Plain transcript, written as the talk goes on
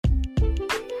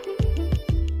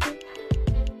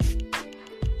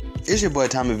It's your boy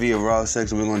Tommy V of Raw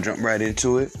Sex, and we're gonna jump right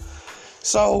into it.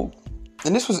 So,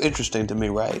 and this was interesting to me,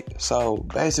 right? So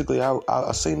basically,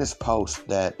 I seen this post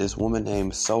that this woman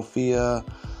named Sophia,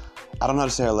 I don't know how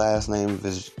to say her last name.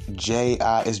 It's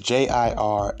Jirau.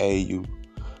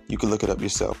 You can look it up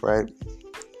yourself, right?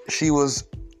 She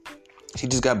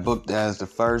just got booked as the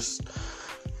first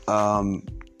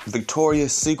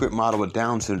Victoria's Secret model with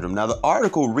Down syndrome. Now the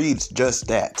article reads just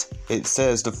that. It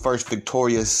says the first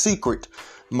Victoria's Secret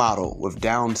model with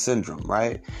Down syndrome,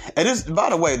 right? And this, by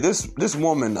the way, this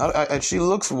woman, she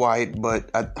looks white, but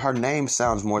her name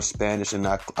sounds more Spanish, and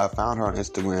I found her on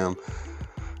Instagram,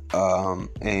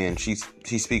 and she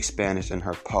speaks Spanish in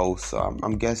her posts. So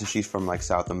I'm guessing she's from like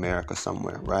South America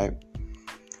somewhere, right?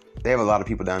 They have a lot of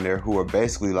people down there who are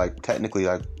basically like technically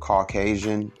like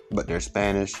Caucasian, but they're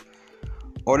Spanish,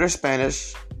 or they're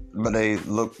Spanish but they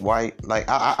look white. Like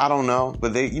I don't know,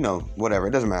 but they, whatever,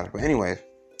 it doesn't matter. But anyway,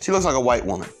 she looks like a white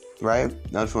woman, right?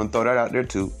 I just want to throw that out there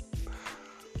too.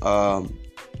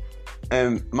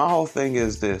 And my whole thing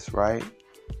is this, right?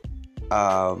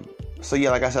 So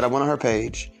yeah, like I said, I went on her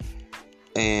page,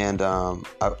 and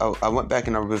I went back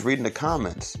and I was reading the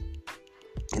comments,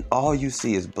 and all you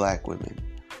see is black women.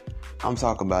 I'm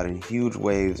talking about in huge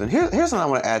waves. And here's what I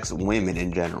want to ask women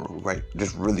in general, right?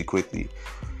 Just really quickly.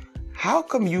 How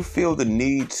come you feel the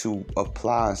need to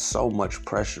apply so much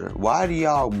pressure? Why do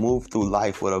y'all move through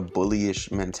life with a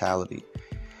bullyish mentality?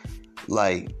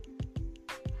 Like,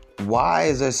 why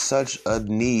is there such a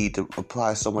need to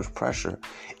apply so much pressure?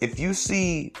 If you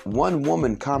see one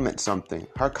woman comment something,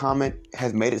 her comment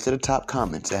has made it to the top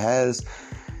comments. It has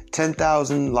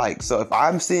 10,000 likes. So if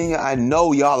I'm seeing it, I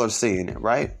know y'all are seeing it,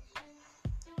 right?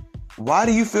 Why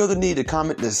do you feel the need to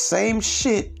comment the same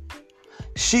shit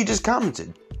she just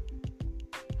commented?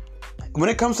 When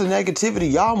it comes to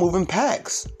negativity, y'all move in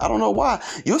packs. I don't know why.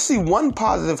 You'll see one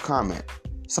positive comment.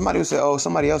 Somebody will say, oh,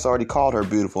 somebody else already called her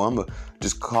beautiful. I'm going to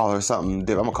just call her something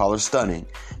different. I'm going to call her stunning.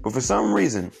 But for some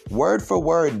reason, word for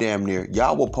word, damn near,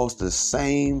 y'all will post the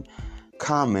same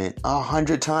comment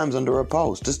 100 times under a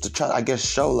post just to try, I guess,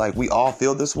 show like we all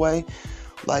feel this way.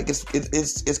 Like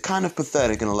it's kind of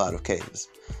pathetic in a lot of cases.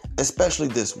 Especially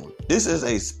this one. This is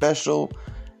a special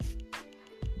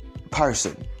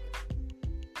person.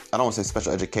 I don't want to say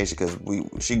special education because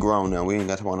she grown now. We ain't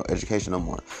got to talk about no education no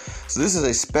more. So this is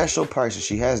a special person.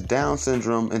 She has Down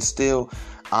syndrome, and still,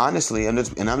 honestly, and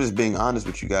I'm just being honest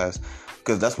with you guys,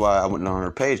 because that's why I went on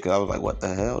her page, because I was like, what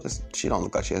the hell? She don't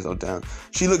look like she has no Down.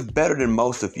 She looks better than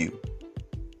most of you.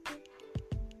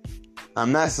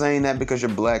 I'm not saying that because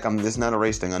you're black. This is not a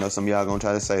race thing. I know some of y'all gonna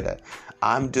try to say that.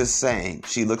 I'm just saying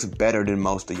she looks better than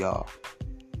most of y'all.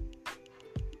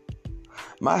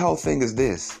 My whole thing is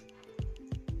this.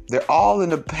 They're all in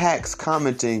the packs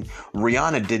commenting,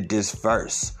 Rihanna did this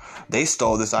first. They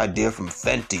stole this idea from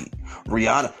Fenty.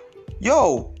 Rihanna.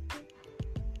 Yo,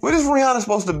 what is Rihanna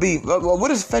supposed to be? What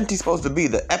is Fenty supposed to be?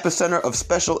 The epicenter of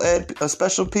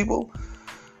special people?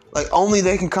 Like only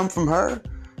they can come from her?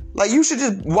 Like you should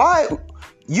just, why?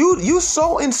 You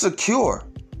so insecure.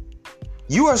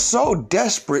 You are so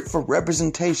desperate for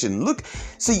representation. Look,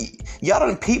 see, y'all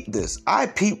don't peep this. I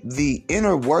peep the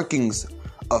inner workings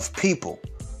of people.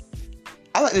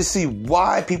 I like to see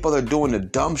why people are doing the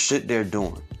dumb shit they're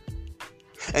doing.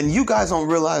 And you guys don't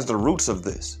realize the roots of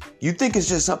this. You think it's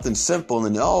just something simple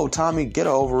and, oh, Tommy, get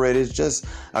over it. It's just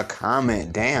a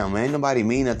comment. Damn, ain't nobody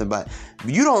mean nothing. But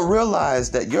you don't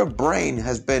realize that your brain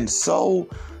has been so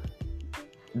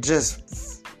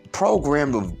just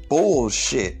programmed with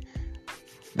bullshit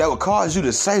that would cause you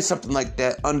to say something like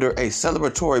that under a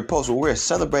celebratory post where we're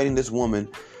celebrating this woman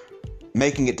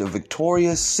making it to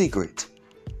Victoria's Secret,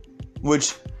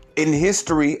 which in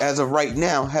history as of right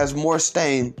now has more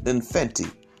stain than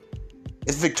Fenty.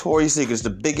 It's Victoria's Secret. It's the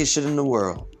biggest shit in the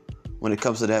world when it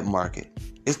comes to that market.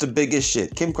 It's the biggest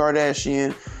shit. Kim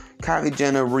Kardashian, Kylie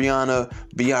Jenner, Rihanna,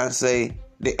 Beyonce,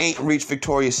 they ain't reached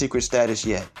Victoria's Secret status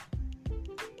yet.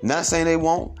 Not saying they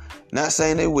won't, not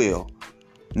saying they will.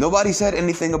 Nobody said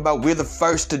anything about we're the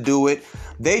first to do it.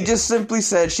 They just simply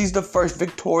said she's the first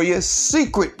Victoria's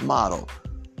Secret model.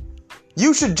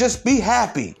 You should just be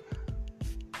happy.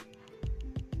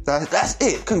 That's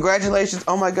it. Congratulations.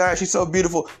 Oh my God, she's so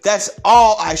beautiful. That's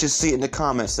all I should see in the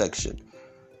comment section.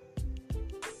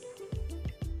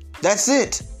 That's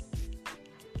it.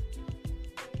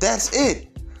 That's it.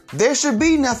 There should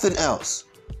be nothing else.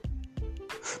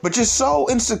 But you're so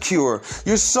insecure.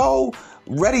 You're so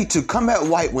ready to combat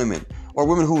white women or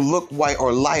women who look white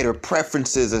or lighter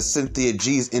preferences, as Cynthia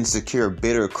G's insecure,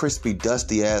 bitter, crispy,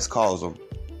 dusty ass calls them.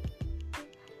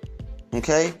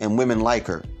 Okay? And women like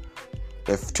her.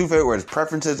 Their two favorite words,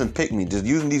 preferences and pick me. Just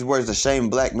using these words to shame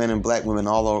black men and black women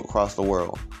all across the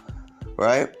world.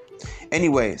 Right?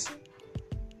 Anyways,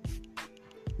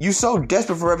 you so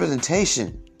desperate for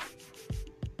representation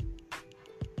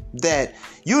that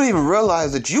you don't even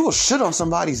realize that you will shit on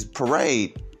somebody's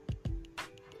parade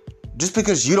just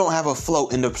because you don't have a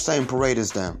float in the same parade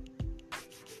as them.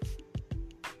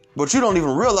 But you don't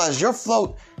even realize your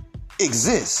float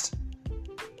exists.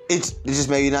 It's just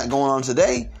maybe not going on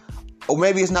today, or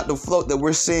maybe it's not the float that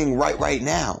we're seeing right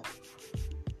now.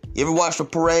 You ever watch a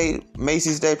parade,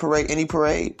 Macy's Day Parade, any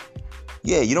parade?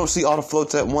 Yeah, you don't see all the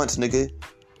floats at once, nigga.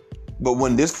 But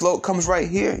when this float comes right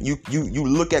here, you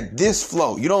look at this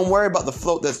float. You don't worry about the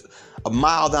float that's a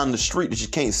mile down the street that you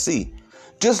can't see.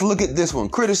 Just look at this one.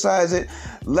 Criticize it,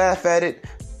 laugh at it,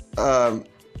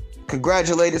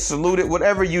 congratulate it, salute it,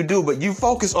 whatever you do. But you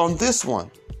focus on this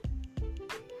one.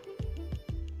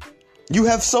 You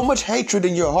have so much hatred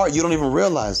in your heart, you don't even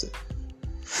realize it.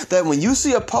 That when you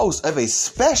see a post of a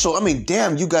special,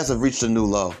 damn, you guys have reached a new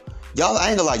low. Y'all, I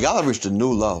ain't gonna lie, y'all have reached a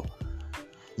new low.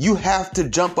 You have to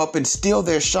jump up and steal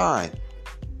their shine.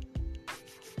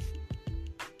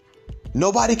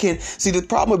 Nobody can, see, the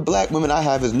problem with black women I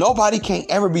have is nobody can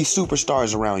ever be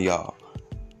superstars around y'all.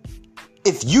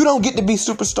 If you don't get to be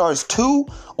superstars too,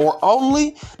 or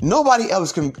only, nobody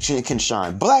else can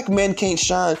shine. Black men can't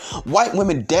shine. White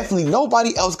women definitely,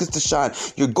 nobody else gets to shine.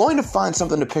 You're going to find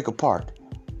something to pick apart.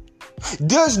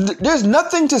 There's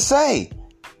nothing to say.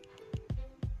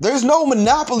 There's no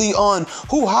monopoly on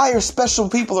who hires special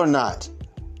people or not.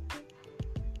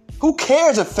 Who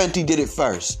cares if Fenty did it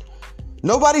first?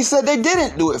 Nobody said they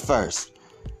didn't do it first.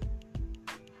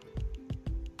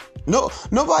 No,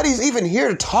 nobody's even here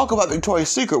to talk about Victoria's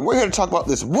Secret. We're here to talk about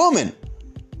this woman.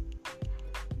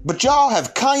 But y'all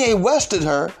have Kanye Wested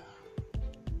her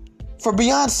for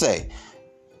Beyonce.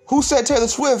 Who said Taylor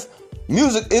Swift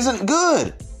music isn't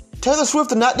good? Taylor Swift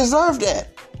did not deserve that.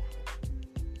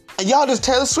 And y'all just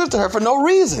Taylor Swift her for no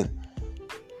reason.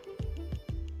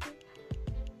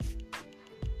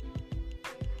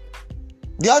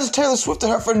 Y'all just Taylor Swift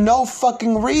her for no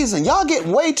fucking reason. Y'all get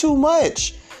way too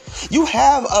much. You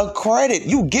have a credit.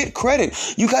 You get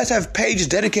credit. You guys have pages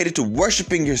dedicated to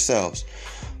worshiping yourselves.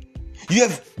 You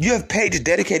have pages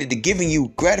dedicated to giving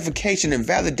you gratification and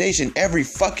validation every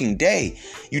fucking day.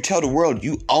 You tell the world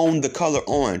you own the color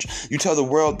orange. You tell the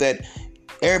world that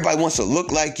everybody wants to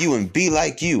look like you and be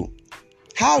like you.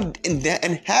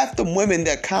 And half the women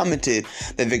that commented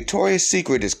that Victoria's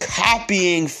Secret is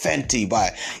copying Fenty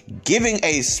by giving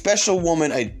a special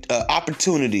woman an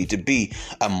opportunity to be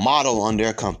a model on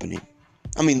their company.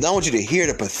 I want you to hear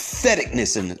the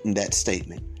patheticness in that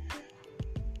statement.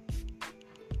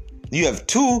 You have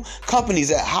two companies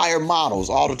that hire models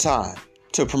all the time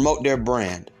to promote their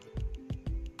brand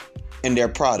and their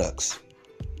products.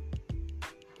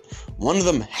 One of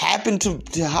them happened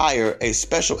to hire a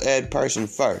special ed person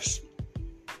first.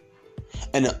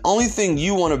 And the only thing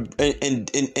you want to,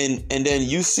 and then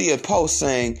you see a post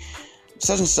saying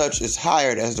such and such is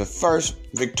hired as the first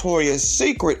Victoria's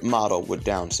Secret model with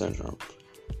Down syndrome.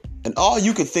 And all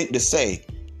you could think to say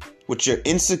with your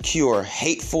insecure,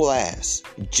 hateful ass,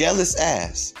 jealous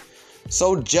ass,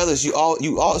 so jealous, you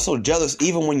also jealous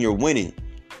even when you're winning.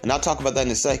 And I'll talk about that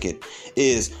in a second,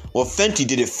 is, well, Fenty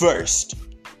did it first.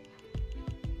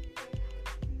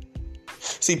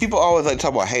 See, people always like to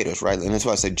talk about haters, right? And that's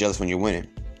why I say jealous when you're winning.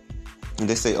 And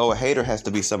they say, oh, a hater has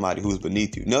to be somebody who's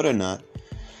beneath you. No, they're not.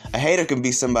 A hater can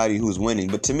be somebody who's winning.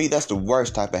 But to me, that's the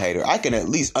worst type of hater. I can at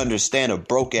least understand a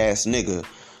broke ass nigga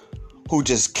who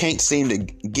just can't seem to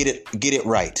get it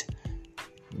right.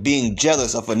 Being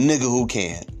jealous of a nigga who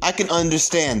can. I can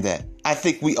understand that. I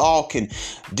think we all can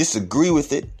disagree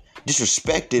with it,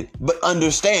 disrespect it, but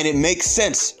understand it makes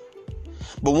sense.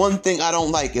 But one thing I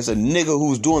don't like is a nigga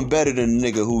who's doing better than a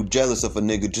nigga who's jealous of a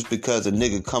nigga just because a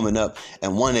nigga coming up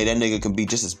and one day that nigga can be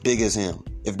just as big as him,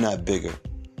 if not bigger.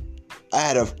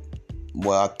 I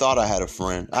thought I had a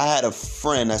friend. I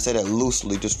say that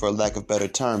loosely just for lack of better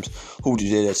terms, who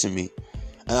did that to me.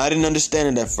 And I didn't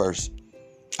understand it at first.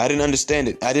 I didn't understand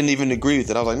it. I didn't even agree with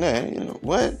it. I was like, nah,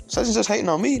 what? Such and such hating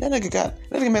on me? That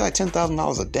nigga made like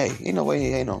 $10,000 a day. Ain't no way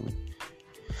he hating on me.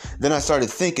 Then I started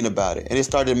thinking about it, and it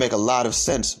started to make a lot of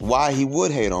sense why he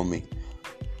would hate on me.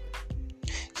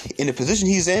 In the position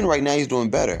he's in right now, he's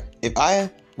doing better.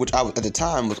 Which I at the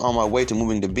time was on my way to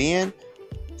moving to BN,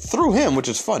 through him, which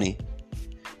is funny,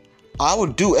 I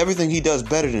would do everything he does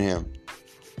better than him.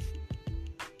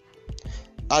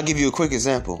 I'll give you a quick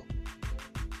example,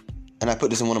 and I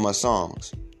put this in one of my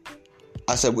songs.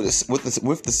 I said, with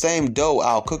the same dough,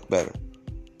 I'll cook better.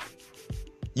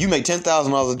 You make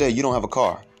 $10,000 a day, you don't have a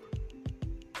car.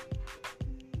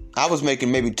 I was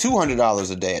making maybe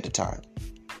 $200 a day at the time.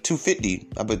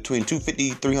 Between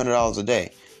 $250, $300 a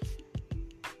day.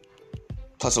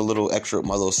 Plus a little extra,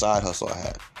 my little side hustle I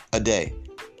had a day.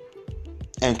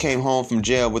 And came home from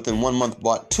jail within 1 month,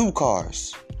 bought 2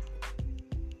 cars.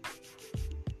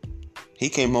 He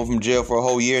came home from jail for a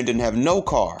whole year and didn't have no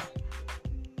car.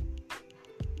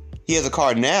 He has a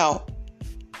car now,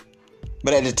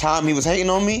 but at the time he was hating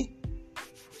on me,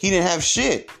 he didn't have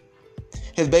shit.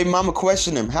 His baby mama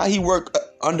questioned him, how he work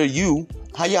under you,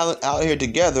 how y'all out here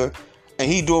together,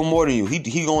 and he doing more than you.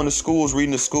 He going to schools,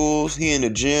 reading to schools, he in the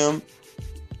gym,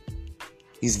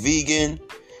 he's vegan,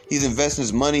 he's investing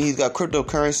his money, he's got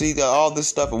cryptocurrency, he's got all this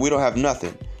stuff, and we don't have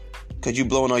nothing. Because you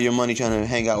blowing all your money trying to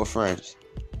hang out with friends.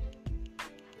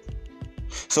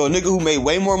 So a nigga who made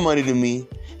way more money than me,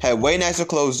 had way nicer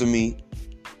clothes than me,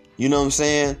 you know what I'm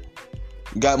saying?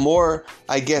 Got more,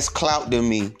 I guess, clout than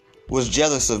me, was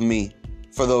jealous of me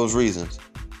for those reasons.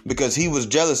 Because he was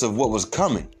jealous of what was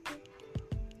coming.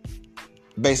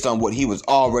 Based on what he was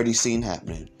already seen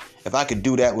happening. If I could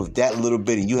do that with that little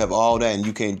bit and you have all that and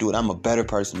you can't do it, I'm a better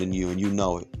person than you and you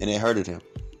know it. And it hurted him.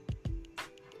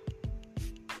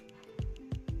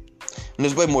 And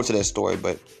there's way more to that story,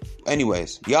 but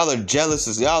anyways, y'all are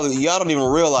jealous. Y'all don't even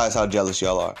realize how jealous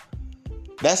y'all are.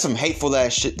 That's some hateful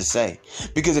ass shit to say.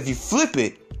 Because if you flip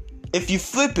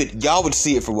it, y'all would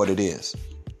see it for what it is.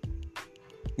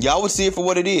 Y'all would see it for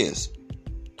what it is.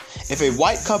 If a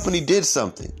white company did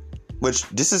something, which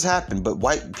this has happened, but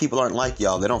white people aren't like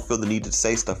y'all. They don't feel the need to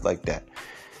say stuff like that.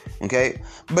 Okay?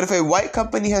 But if a white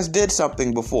company has did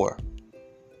something before,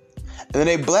 and then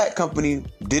a black company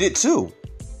did it too,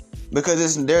 because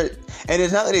it's not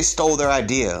that they stole their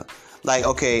idea. Like,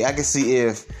 okay, I can see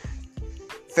if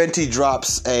Fenty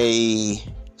drops a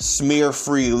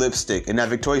smear-free lipstick, and now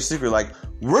Victoria's Secret like,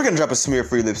 we're gonna drop a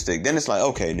smear-free lipstick. Then it's like,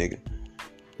 okay, nigga,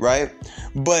 right?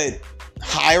 But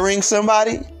hiring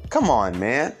somebody, come on,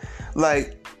 man.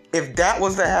 Like, if that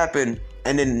was to happen,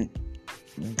 and then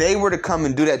they were to come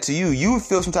and do that to you, you would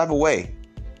feel some type of way.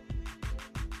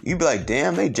 You'd be like,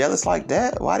 damn, they jealous like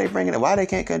that? Why they bringing it? Why they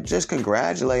can't just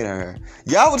congratulate her?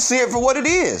 Y'all would see it for what it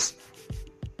is.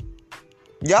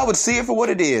 Y'all would see it for what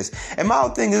it is. And my whole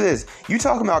thing is this. You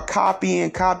talking about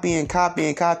copying.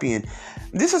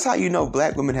 This is how you know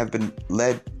black women have been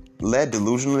led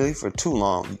delusionally for too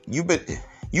long. You've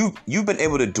been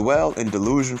able to dwell in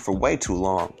delusion for way too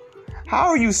long. How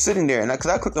are you sitting there? And because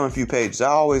I clicked on a few pages, I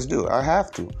always do. I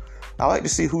have to. I like to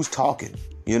see who's talking.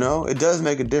 You know, it does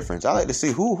make a difference. I like to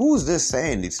see who's this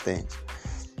saying these things.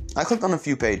 I clicked on a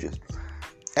few pages.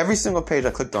 Every single page I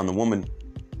clicked on, the woman,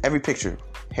 every picture,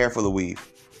 hair full of weave.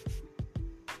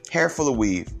 Hair full of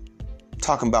weave.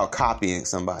 Talking about copying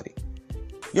somebody.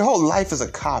 Your whole life is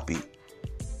a copy.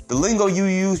 The lingo you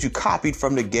use, you copied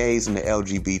from the gays and the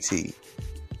LGBT.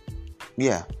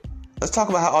 Yeah. Let's talk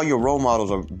about how all your role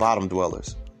models are bottom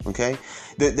dwellers. Okay?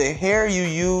 The hair you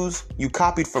use, you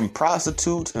copied from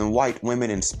prostitutes and white women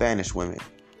and Spanish women.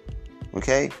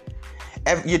 Okay?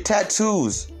 Your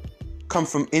tattoos come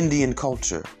from Indian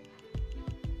culture.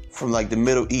 From like the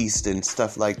Middle East and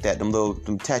stuff like that.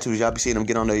 Them tattoos, y'all be seeing them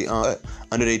get on the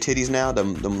under their titties now.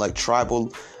 Them like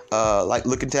tribal like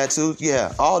looking tattoos.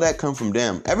 Yeah, all that come from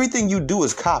them. Everything you do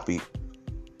is copied.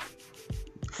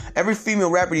 Every female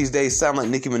rapper these days sound like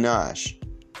Nicki Minaj.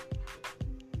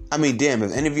 I mean, damn,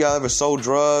 if any of y'all ever sold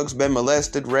drugs, been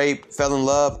molested, raped, fell in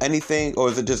love, anything, or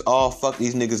is it just all fuck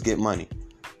these niggas get money?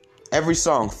 Every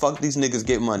song, fuck these niggas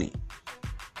get money.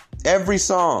 Every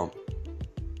song.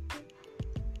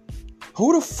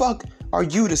 Who the fuck are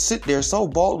you to sit there so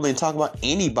boldly and talk about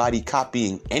anybody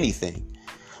copying anything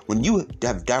when you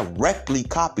have directly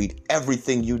copied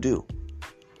everything you do?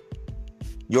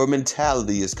 Your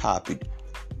mentality is copied.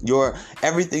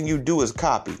 Everything you do is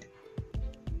copied.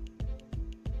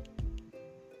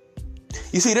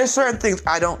 You see, there's certain things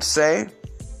I don't say,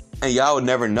 and y'all would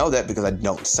never know that because I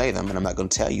don't say them, and I'm not going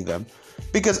to tell you them,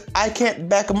 because I can't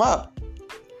back them up.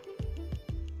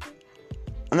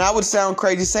 And I would sound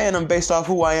crazy saying them based off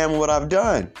who I am and what I've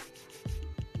done.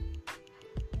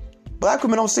 Black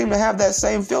women don't seem to have that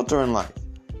same filter in life.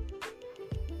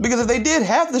 Because if they did,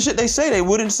 half the shit they say, they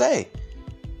wouldn't say.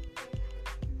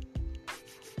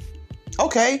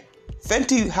 Okay,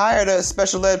 Fenty hired a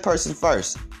special ed person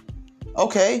first.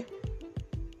 Okay.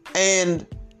 And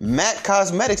MAC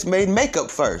Cosmetics made makeup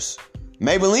first.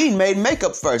 Maybelline made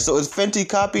makeup first. So is Fenty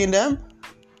copying them?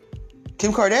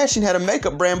 Kim Kardashian had a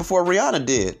makeup brand before Rihanna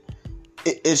did.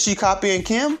 Is she copying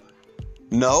Kim?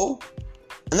 No.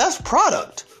 And that's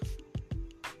product.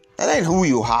 That ain't who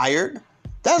you hired.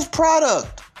 That's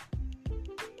product.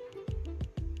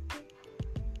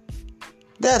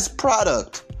 That's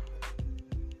product.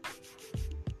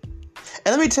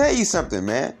 And let me tell you something,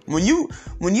 man. When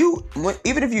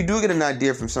even if you do get an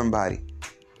idea from somebody,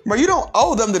 bro, you don't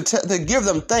owe them to give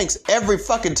them thanks every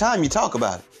fucking time you talk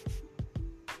about it.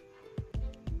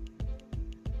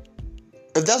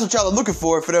 If that's what y'all are looking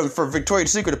for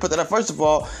Victoria's Secret to put that up, first of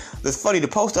all, that's funny. The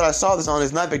post that I saw this on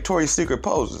is not Victoria's Secret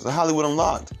post. It's a Hollywood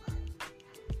Unlocked.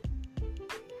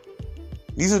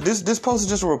 This post is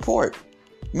just a report.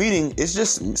 Meaning, it's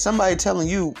just somebody telling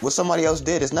you what somebody else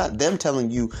did. It's not them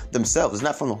telling you themselves. It's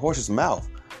not from the horse's mouth.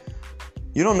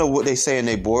 You don't know what they say in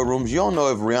their boardrooms. You don't know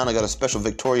if Rihanna got a special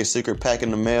Victoria's Secret pack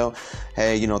in the mail.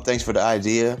 Hey, thanks for the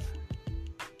idea.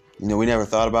 We never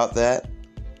thought about that.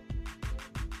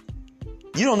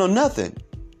 You don't know nothing.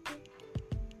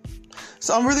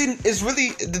 So it's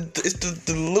the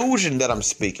delusion that I'm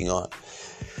speaking on.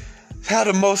 How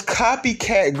the most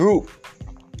copycat group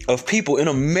of people in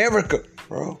America,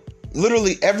 bro,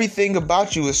 literally everything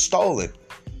about you is stolen.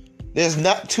 There's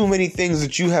not too many things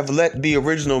that you have let be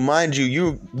original. Mind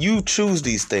you, you choose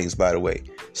these things, by the way.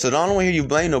 So I don't want to hear you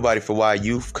blame nobody for why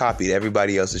you've copied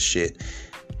everybody else's shit.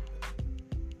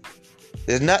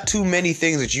 There's not too many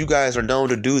things that you guys are known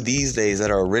to do these days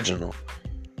that are original,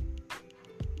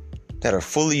 that are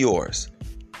fully yours.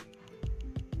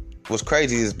 What's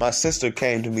crazy is my sister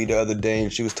came to me the other day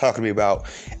and she was talking to me about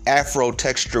Afro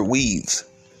texture weaves.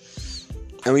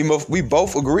 And we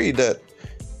both agreed that,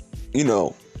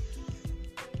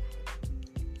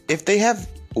 if they have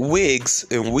wigs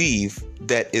and weave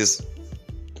that is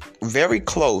very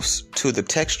close to the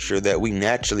texture that we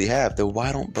naturally have, then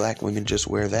why don't black women just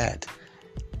wear that?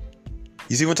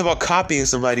 You see, we're talking about copying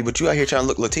somebody, but you out here trying to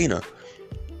look Latina.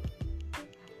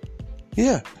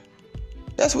 Yeah.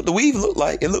 That's what the weave looked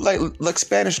like. It looked like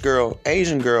Spanish girl,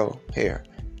 Asian girl hair.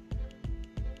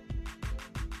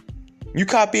 You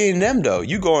copying them, though.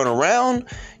 You going around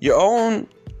your own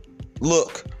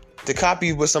look to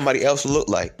copy what somebody else looked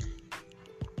like.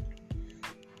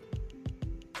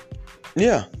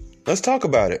 Yeah. Let's talk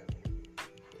about it.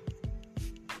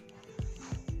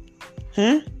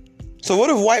 So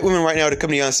what if white women right now to come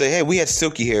to you and say, hey, we had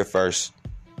silky hair first?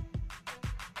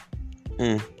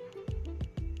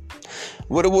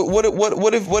 What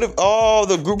if all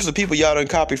the groups of people y'all done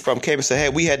copied from came and said, hey,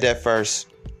 we had that first?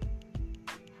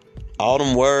 All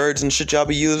them words and shit y'all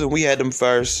be using, we had them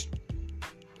first.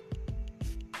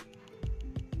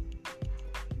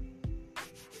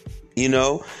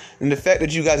 And the fact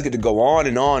that you guys get to go on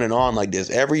and on and on like this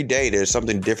every day, there's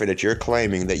something different that you're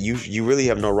claiming that you really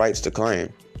have no rights to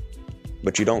claim.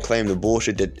 But you don't claim the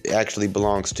bullshit that actually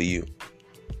belongs to you.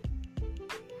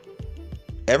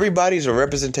 Everybody's a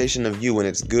representation of you when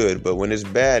it's good, but when it's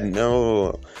bad,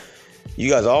 no. You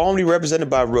guys are only represented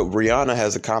by what Rihanna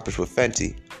has accomplished with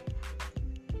Fenty.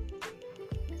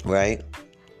 Right?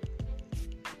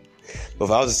 But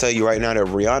if I was to tell you right now that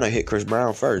Rihanna hit Chris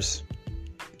Brown first.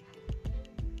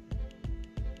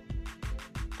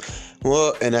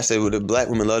 Well, and I said, well, the black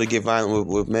women love to get violent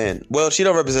with men. Well, she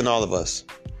don't represent all of us.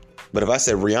 But if I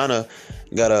said Rihanna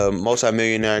got a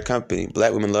multi-millionaire company,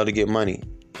 black women love to get money.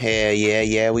 Hell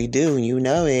yeah, we do. You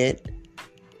know it.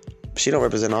 She don't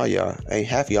represent all y'all. Ain't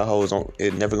half of y'all hoes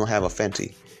never gonna have a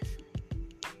Fenty.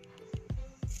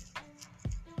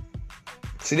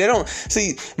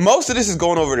 See, most of this is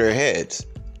going over their heads.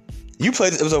 You play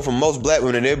this episode for most black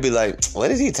women and they'll be like,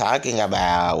 what is he talking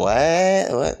about?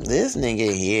 What? This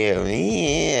nigga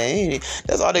here.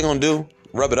 That's all they're gonna do.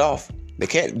 Rub it off. They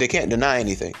can't deny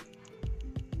anything.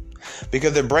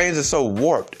 Because their brains are so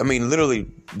warped. I mean, literally,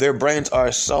 their brains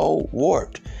are so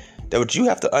warped that what you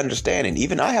have to understand, and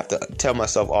even I have to tell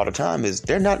myself all the time, is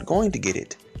they're not going to get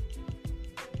it.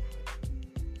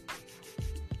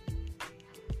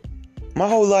 My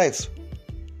whole life,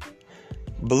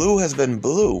 blue has been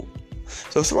blue.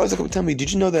 So if somebody's going to tell me,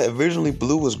 did you know that originally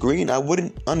blue was green? I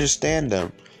wouldn't understand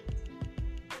them.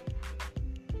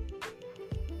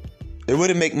 It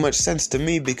wouldn't make much sense to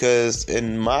me because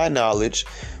in my knowledge,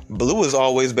 blue has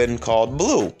always been called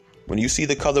blue. When you see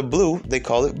the color blue, they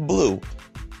call it blue.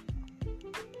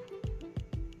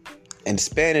 In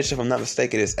Spanish, if I'm not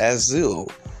mistaken, it's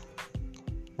azul.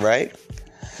 Right?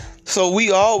 So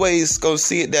we always go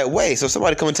see it that way. So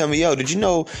somebody come and tell me, yo, did you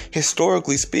know,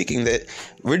 historically speaking, that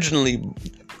originally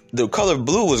the color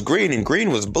blue was green and green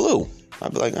was blue?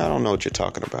 I'd be like, I don't know what you're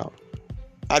talking about.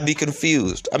 I'd be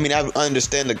confused. I mean, I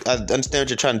understand what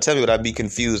you're trying to tell me, but I'd be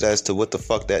confused as to what the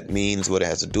fuck that means, what it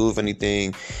has to do with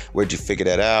anything. Where'd you figure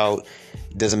that out?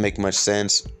 It doesn't make much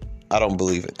sense. I don't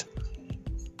believe it.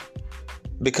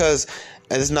 Because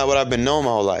it's not what I've been knowing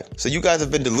my whole life. So you guys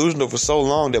have been delusional for so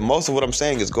long that most of what I'm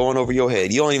saying is going over your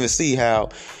head. You don't even see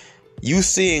how you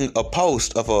seeing a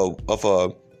post of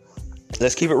a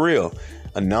let's keep it real.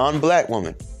 a non-black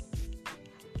woman.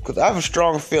 Because I have a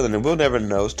strong feeling, and we'll never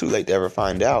know, it's too late to ever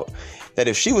find out, that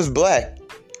if she was black,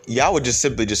 y'all would just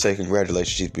simply just say, congratulations,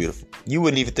 she's beautiful. You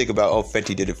wouldn't even think about, oh,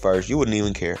 Fenty did it first. You wouldn't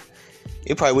even care.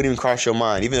 It probably wouldn't even cross your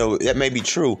mind. Even though that may be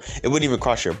true, it wouldn't even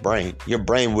cross your brain. Your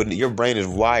brain is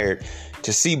wired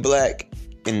to see black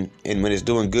and when it's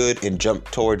doing good and jump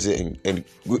towards it and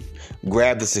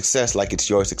grab the success like it's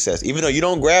your success. Even though you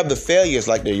don't grab the failures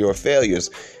like they're your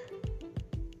failures.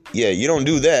 Yeah, you don't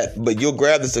do that, but you'll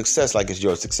grab the success like it's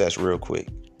your success real quick.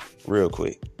 Real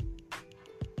quick.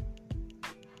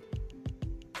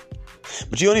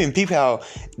 But you don't even peep how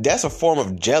that's a form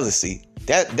of jealousy.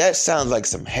 That sounds like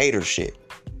some hater shit.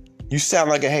 You sound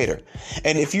like a hater.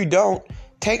 And if you don't,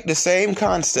 take the same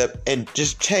concept and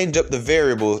just change up the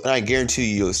variables, and I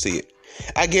guarantee you'll see it.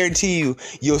 I guarantee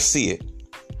you'll see it.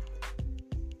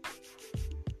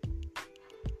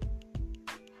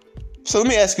 So let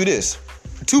me ask you this.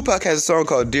 Tupac has a song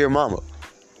called Dear Mama.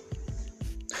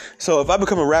 So if I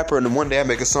become a rapper and then one day I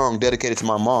make a song dedicated to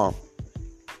my mom,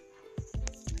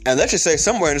 and let's just say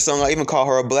somewhere in the song I even call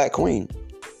her a black queen,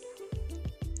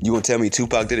 you gonna tell me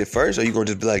Tupac did it first, or you gonna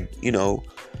just be like,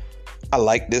 I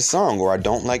like this song or I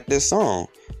don't like this song?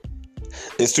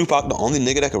 Is Tupac the only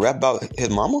nigga that can rap about his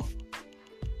mama?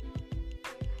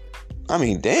 I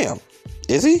mean, damn.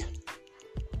 Is he?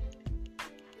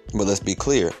 But let's be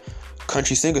clear.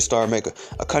 Country singer star make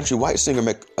a country white singer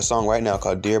make a song right now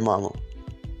called Dear Mama.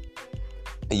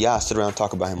 And y'all sit around and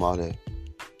talk about him all day.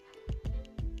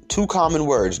 2 common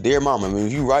words, Dear Mama. I mean,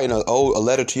 if you writing a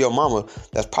letter to your mama,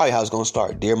 that's probably how it's gonna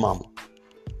start. Dear Mama.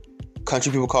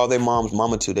 Country people call their moms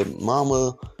mama too. They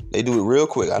do it real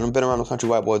quick. I done been around the country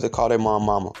white boys. They call their mom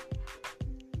mama.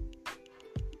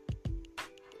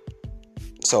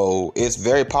 So it's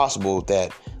very possible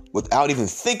that without even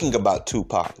thinking about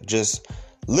Tupac, just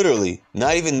literally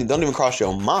don't even cross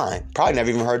your mind. Probably never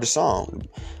even heard the song,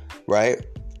 right?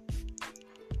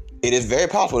 It is very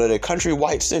possible that a country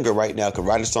white singer right now could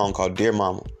write a song called Dear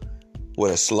Mama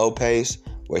with a slow pace,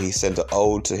 where he sends an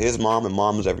ode to his mom and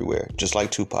moms everywhere, just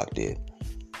like Tupac did.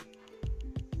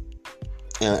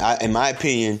 And in my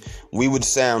opinion, we would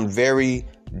sound very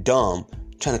dumb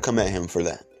trying to come at him for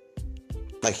that.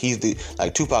 Like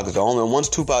Tupac is the only one. Once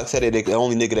Tupac said it, the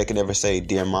only nigga that can ever say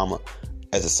Dear Mama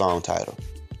as a song title.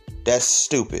 That's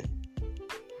stupid.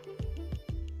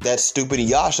 That's stupid, and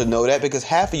y'all should know that, because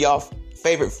half of y'all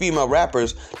favorite female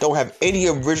rappers don't have any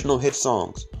original hit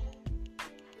songs.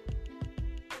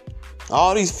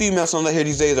 All these female songs I hear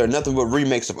these days are nothing but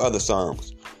remakes of other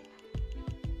songs.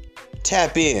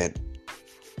 Tap in.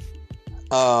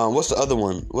 What's the other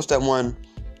one? What's that one?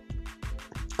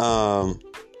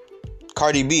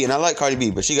 Cardi B, and I like Cardi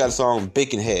B, but she got a song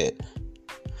Bacon Head.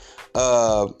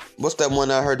 What's that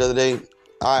one I heard the other day?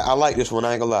 I like this one,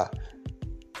 I ain't gonna lie.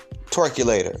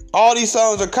 Twerkulator. All these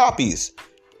songs are copies.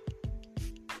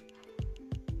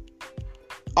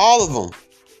 All of them.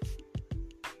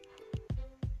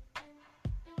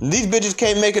 These bitches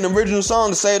can't make an original song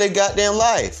to save their goddamn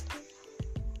life.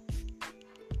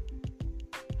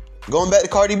 Going back to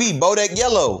Cardi B, Bodak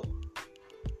Yellow.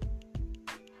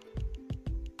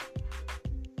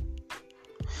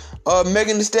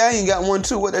 Megan Thee Stallion got one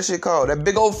too. What that shit called? That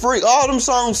Big Old Freak. All them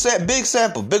songs big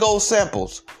samples, big old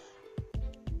samples.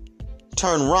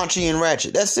 Turn raunchy and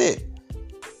ratchet. That's it.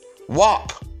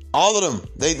 WAP. All of them.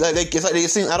 It's like they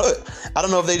seem. I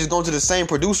don't know if they just go to the same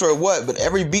producer or what, but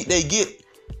every beat they get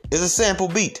is a sample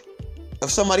beat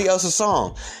of somebody else's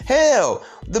song. Hell,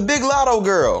 the Big Lotto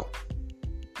girl.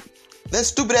 That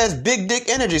stupid ass Big Dick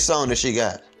Energy song that she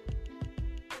got.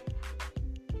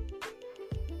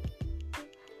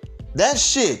 That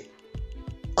shit.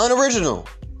 Unoriginal.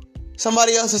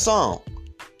 Somebody else's song.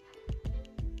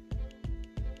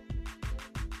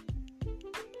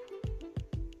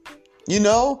 You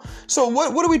know? So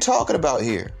what are we talking about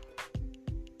here?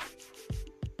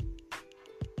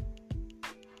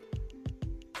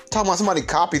 Talking about somebody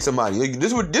copied somebody.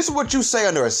 This is what you say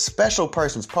under a special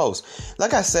person's post.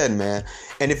 Like I said, man,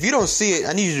 and if you don't see it,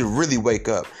 I need you to really wake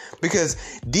up. Because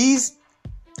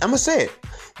I'm going to say it,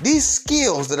 these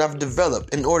skills that I've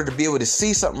developed in order to be able to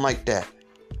see something like that,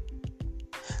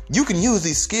 you can use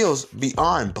these skills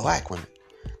beyond black women.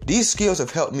 These skills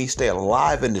have helped me stay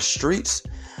alive in the streets.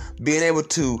 Being able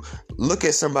to look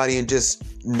at somebody and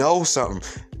just know something.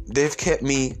 They've kept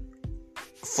me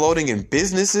floating in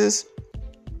businesses,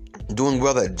 doing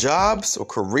well at jobs or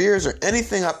careers or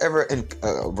anything I've ever in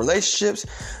relationships,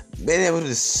 being able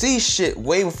to see shit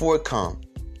way before it comes.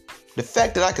 The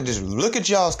fact that I could just look at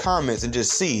y'all's comments and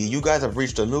just see you guys have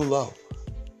reached a new low.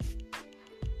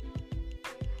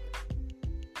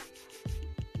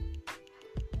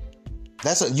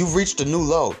 You've reached a new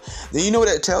low. Then you know what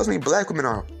that tells me? Black women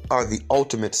are the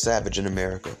ultimate savage in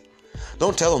America.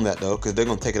 Don't tell them that though, because they're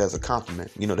gonna take it as a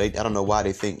compliment. You know, I don't know why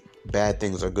they think bad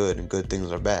things are good and good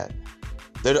things are bad.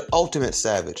 They're the ultimate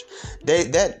savage.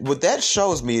 What that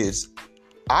shows me is,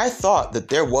 I thought that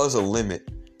there was a limit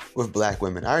with black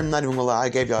women. I'm not even gonna lie, I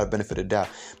gave y'all the benefit of the doubt.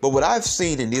 But what I've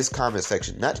seen in this comment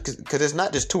section, because it's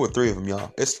not just 2 or 3 of them,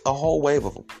 y'all. It's a whole wave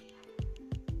of them.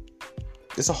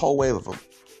 It's a whole wave of them.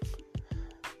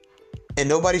 And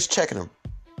nobody's checking them.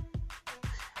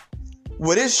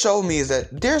 What it showed me is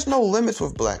that there's no limits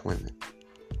with black women.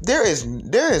 There is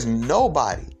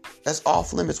nobody that's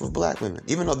off limits with black women.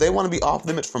 Even though they want to be off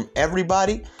limits from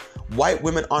everybody, white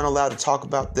women aren't allowed to talk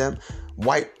about them.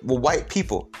 White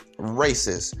people,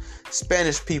 racist.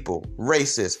 Spanish people,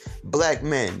 racist. Black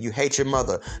men, you hate your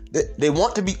mother. They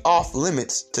want to be off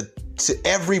limits to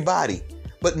everybody,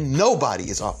 but nobody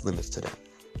is off limits to them.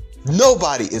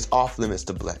 Nobody is off limits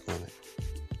to black women.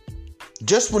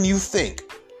 Just when you think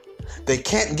they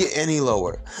can't get any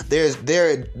lower, there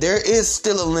is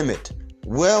still a limit.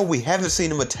 Well, we haven't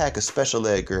seen them attack a special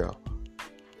ed girl.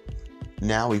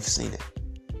 Now we've seen it.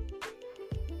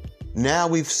 Now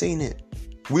we've seen it.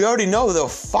 We already know they'll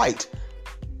fight.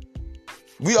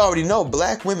 We already know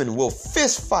black women will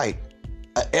fist fight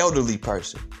an elderly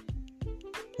person.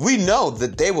 We know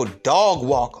that they will dog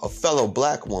walk a fellow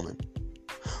black woman.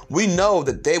 We know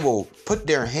that they will put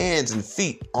their hands and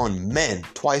feet on men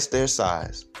twice their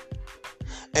size.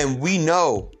 And we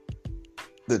know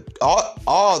that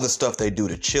all the stuff they do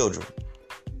to children.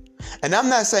 And I'm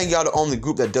not saying y'all the only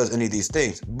group that does any of these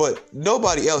things, but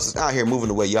nobody else is out here moving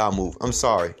the way y'all move. I'm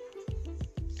sorry.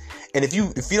 And if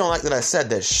you don't like that I said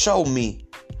that, show me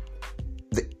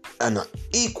an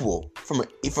equal from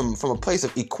a place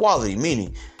of equality.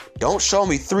 Meaning, don't show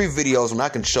me 3 videos when I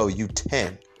can show you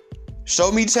 10. Show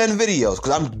me 10 videos,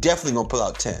 because I'm definitely gonna pull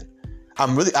out 10.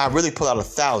 I really pull out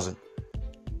 1,000.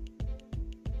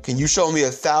 Can you show me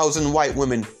 1,000 white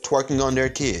women twerking on their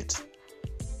kids?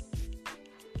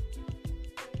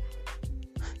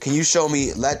 Can you show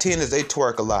me Latinas? They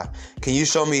twerk a lot. Can you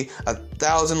show me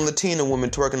 1,000 Latina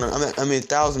women twerking on? I mean,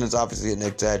 1,000 is obviously an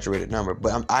exaggerated number,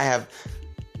 but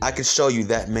I can show you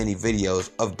that many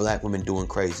videos of black women doing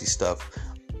crazy stuff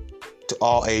to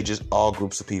all ages, all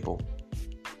groups of people.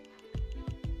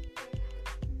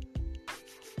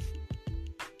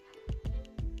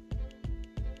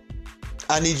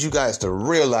 I need you guys to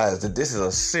realize that this is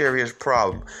a serious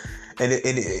problem, and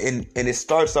it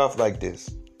starts off like this,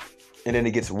 and then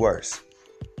it gets worse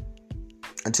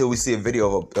until we see a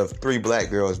video of 3 black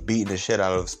girls beating the shit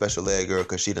out of a special ed girl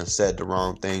because she done said the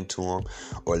wrong thing to them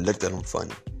or looked at them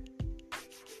funny.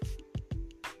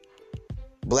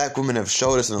 Black women have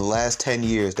showed us in the last 10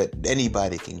 years that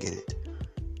anybody can get it.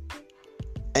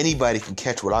 Anybody can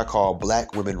catch what I call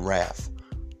black women wrath.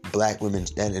 Black women,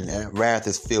 and wrath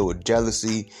is filled with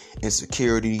jealousy,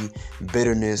 insecurity,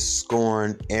 bitterness,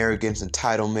 scorn, arrogance,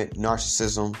 entitlement,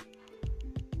 narcissism,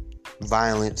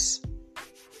 violence,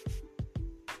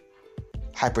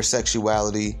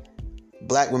 hypersexuality.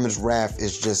 Black women's wrath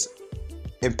is just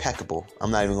impeccable.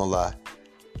 I'm not even gonna lie.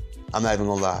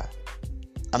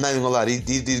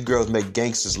 These girls make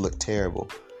gangsters look terrible.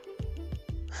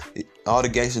 All the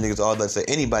gangster niggas, all that say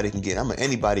anybody can get. I'm an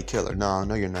anybody killer. No,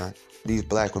 you're not. These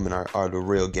black women are the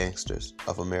real gangsters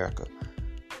of America.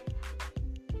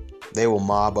 They will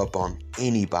mob up on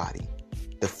anybody.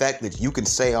 The fact that you can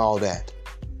say all that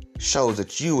shows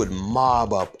that you would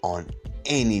mob up on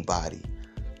anybody.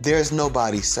 There's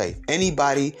nobody safe.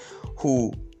 Anybody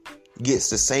who gets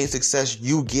the same success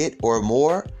you get or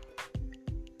more,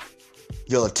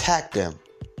 you'll attack them.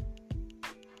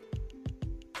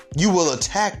 You will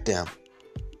attack them.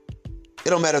 It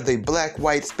don't matter if they black,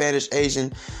 white, Spanish,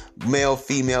 Asian, male,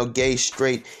 female, gay,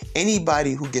 straight.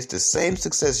 Anybody who gets the same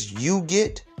success you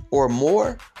get or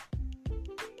more,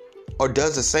 or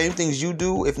does the same things you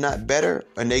do, if not better,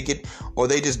 and they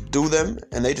just do them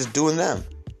and they just doing them,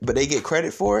 but they get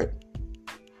credit for it,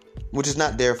 which is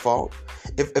not their fault.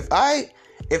 If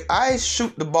I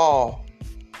shoot the ball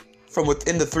from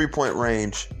within the 3-point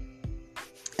range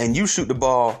and you shoot the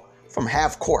ball from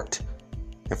half court,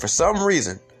 and for some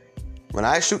reason when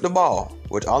I shoot the ball,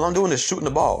 which all I'm doing is shooting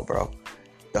the ball, bro,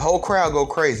 the whole crowd go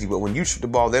crazy, but when you shoot the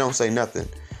ball, they don't say nothing.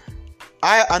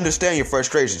 I understand your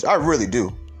frustrations. I really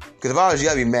do. Because if I was you,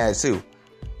 I'd be mad too.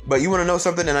 But you want to know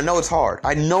something? And I know it's hard.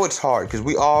 I know it's hard because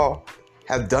we all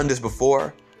have done this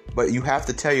before, but you have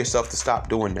to tell yourself to stop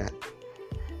doing that.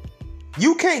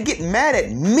 You can't get mad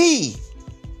at me.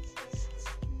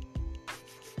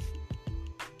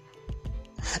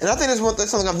 And I think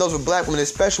that's something I've noticed with black women,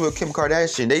 especially with Kim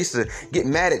Kardashian. They used to get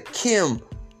mad at Kim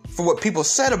for what people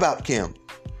said about Kim.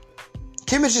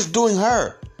 Kim is just doing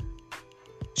her.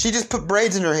 She just put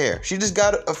braids in her hair. She just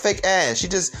got a fake ass. She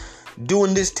just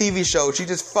doing this TV show. She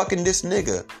just fucking this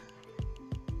nigga.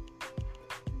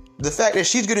 The fact that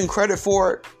she's getting credit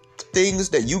for things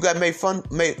that you got made fun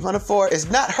of for is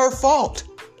not her fault.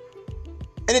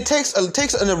 And it takes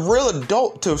a real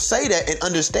adult to say that and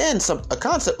understand a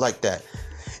concept like that.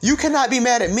 You cannot be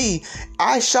mad at me.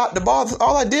 I shot the ball.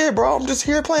 All I did, bro. I'm just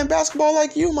here playing basketball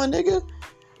like you, my nigga.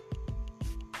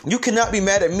 You cannot be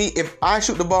mad at me if I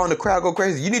shoot the ball and the crowd go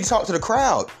crazy. You need to talk to the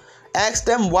crowd. Ask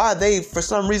them why they, for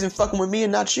some reason, fucking with me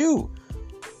and not you.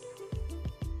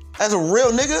 As a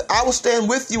real nigga, I will stand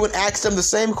with you and ask them the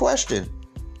same question.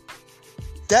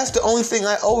 That's the only thing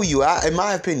I owe you, in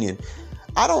my opinion.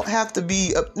 I don't have to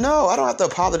be, I don't have to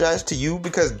apologize to you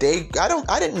because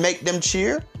I didn't make them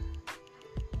cheer.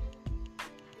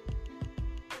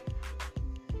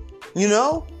 You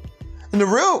know? And the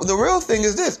real thing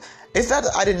is this. It's not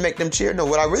that I didn't make them cheer. No,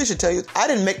 what I really should tell you is I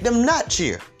didn't make them not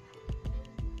cheer.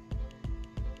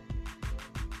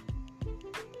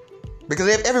 Because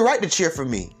they have every right to cheer for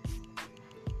me.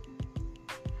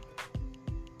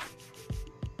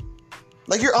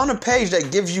 Like, you're on a page that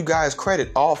gives you guys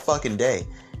credit all fucking day.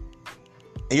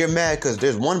 And you're mad because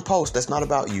there's one post that's not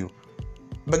about you.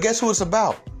 But guess who it's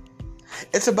about?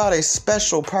 It's about a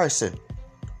special person.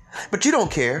 But you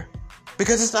don't care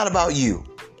because it's not about you.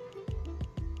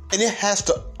 And it has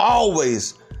to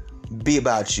always be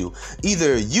about you.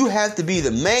 Either you have to be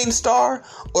the main star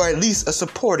or at least a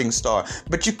supporting star.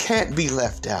 But you can't be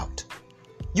left out.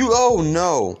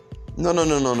 No.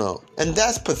 And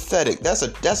that's pathetic. That's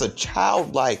a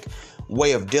childlike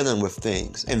way of dealing with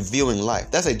things and viewing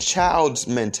life. That's a child's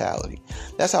mentality.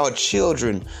 That's how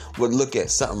children would look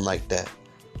at something like that.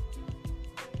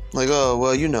 Like, oh,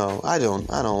 well, I don't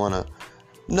want to.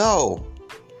 No.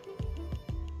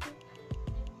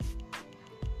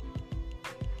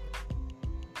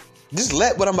 Just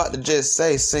let what I'm about to just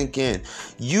say sink in.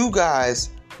 You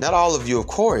guys, not all of you, of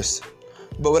course,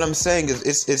 but what I'm saying is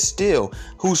it's still,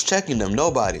 who's checking them?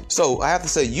 Nobody. So I have to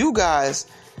say, you guys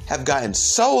have gotten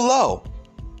so low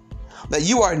that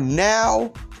you are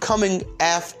now coming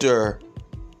after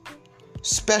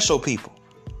special people.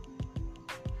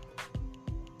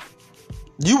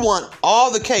 You want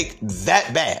all the cake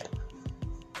that bad.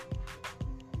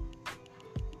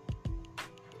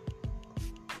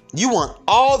 You want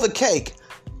all the cake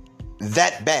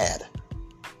that bad.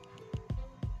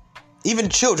 Even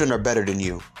children are better than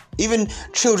you. Even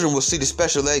children will see the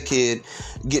special ed kid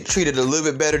get treated a little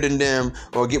bit better than them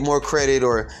or get more credit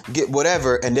or get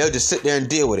whatever, and they'll just sit there and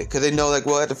deal with it because they know, like,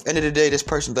 well, at the end of the day, this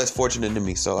person's less fortunate than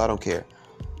me, so I don't care.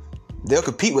 They'll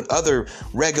compete with other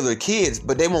regular kids,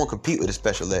 but they won't compete with a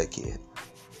special ed kid.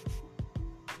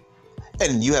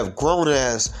 And you have grown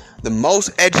as the most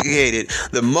educated,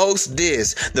 the most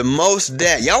this, the most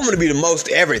that. Y'all want to be the most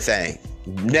everything.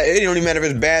 It don't even matter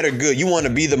if it's bad or good. You want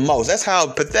to be the most. That's how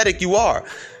pathetic you are.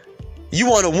 You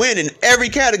want to win in every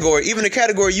category, even the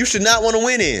category you should not want to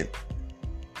win in.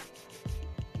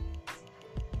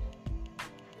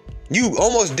 You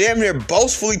almost damn near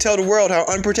boastfully tell the world how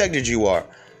unprotected you are.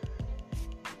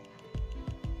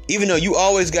 Even though you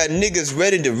always got niggas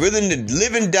ready to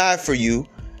live and die for you.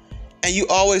 And you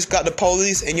always got the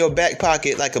police in your back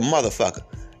pocket like a motherfucker.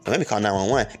 Let me call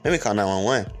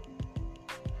 911.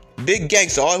 Big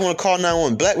gangster. Always want to call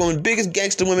 911. Black women, biggest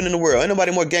gangster women in the world. Ain't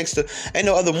nobody more gangster. Ain't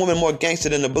no other woman more gangster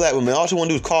than the black woman. All she want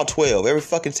to do is call 12. Every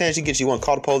fucking time she gets, you want to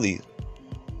call the police.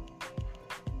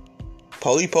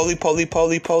 Police.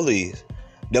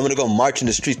 Then when they go march in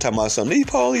the streets talking about something, these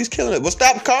police killing it. Well,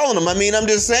 stop calling them. I'm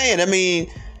just saying.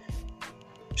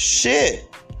 Shit.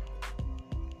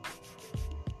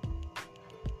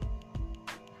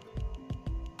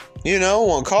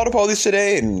 Want to call the police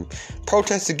today and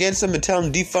protest against them and tell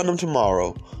them to defund them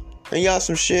tomorrow. Ain't y'all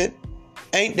some shit?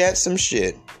 Ain't that some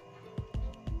shit?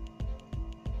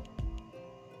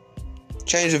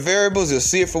 Change the variables, you'll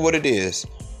see it for what it is.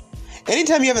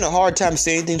 Anytime you're having a hard time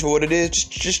seeing things for what it is,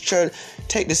 just try to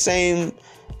take the same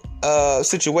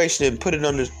situation and put it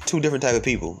under two different type of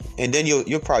people. And then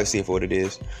you'll probably see it for what it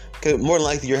is. Because more than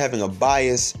likely you're having a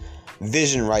biased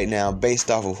vision right now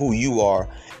based off of who you are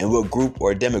and what group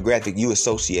or demographic you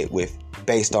associate with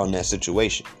based on that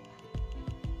situation.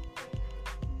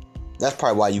 That's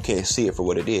probably why you can't see it for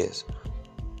what it is.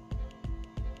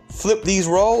 Flip these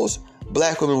roles,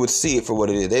 black women would see it for what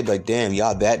it is. They'd be like, damn,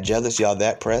 y'all that jealous, y'all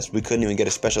that pressed. We couldn't even get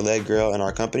a special ed girl in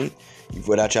our company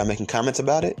without y'all making comments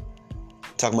about it.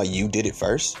 Talking about you did it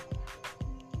first.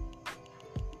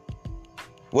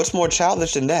 What's more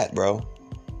childish than that, bro?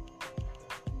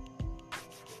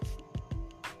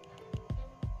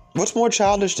 What's more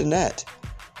childish than that?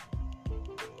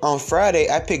 On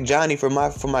Friday, I picked Johnny for my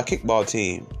kickball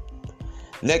team.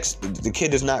 Next, the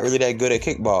kid is not really that good at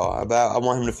kickball. I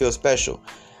want him to feel special.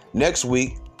 Next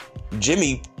week,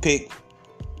 Jimmy picked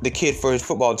the kid for his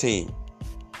football team.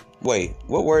 Wait,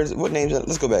 what names?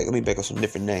 Let's go back. Let me back up some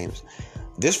different names.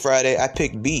 This Friday, I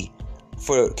picked B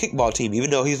for the kickball team, even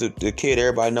though he's the kid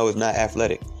everybody knows is not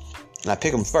athletic. And I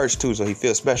pick him first, too, so he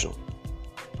feels special.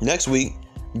 Next week,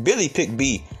 Billy picked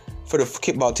B for the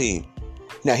kickball team.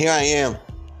 Now, here I am.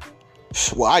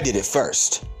 Well, I did it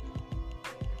first.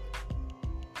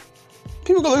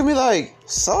 People gonna look at me like,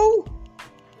 so?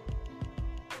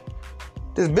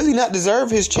 Does Billy not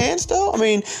deserve his chance, though?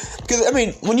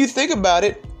 Because when you think about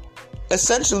it,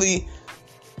 essentially,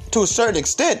 to a certain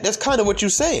extent, that's kind of what you're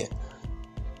saying.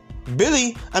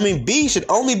 B should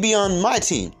only be on my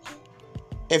team.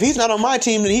 If he's not on my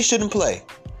team, then he shouldn't play.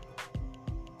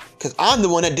 Because I'm the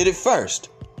one that did it first.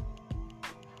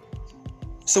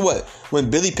 So what? When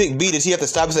Billy picked B, does he have to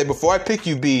stop and say, before I pick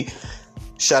you, B,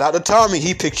 shout out to Tommy,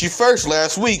 he picked you first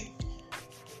last week.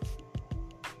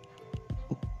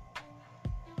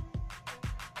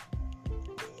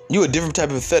 You a different type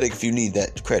of pathetic if you need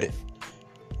that credit.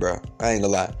 Bro, I ain't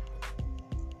gonna lie.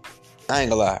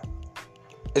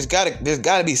 There's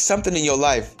gotta be something in your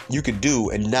life you could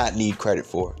do and not need credit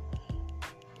for.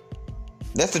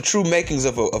 That's the true makings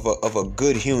of a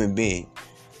good human being.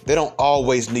 They don't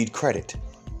always need credit.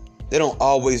 They don't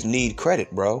always need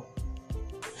credit, bro.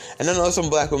 And I know some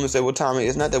black women say, well, Tommy,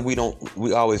 it's not that we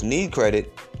always need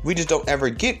credit. We just don't ever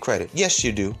get credit. Yes,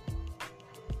 you do.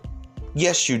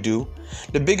 Yes, you do.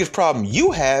 The biggest problem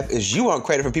you have is you want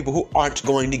credit from people who aren't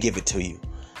going to give it to you.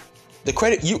 The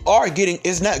credit you are getting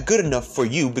is not good enough for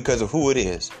you because of who it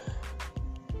is.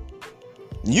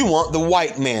 You want the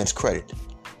white man's credit.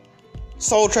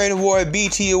 Soul Train Award,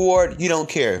 BT Award, you don't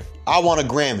care. I want a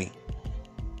Grammy.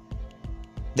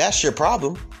 That's your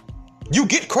problem. You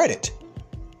get credit.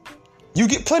 You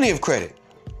get plenty of credit.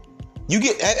 You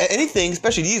get anything,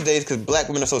 especially these days, because black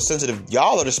women are so sensitive.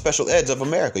 Y'all are the special eds of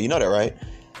America. You know that, right?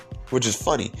 Which is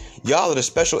funny. Y'all are the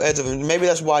special eds of, maybe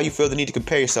that's why you feel the need to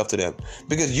compare yourself to them.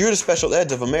 Because you're the special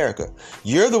eds of America.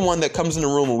 You're the one that comes in the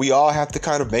room and we all have to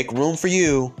kind of make room for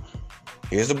you.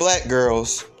 Here's the black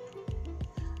girls.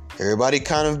 Everybody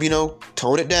kind of,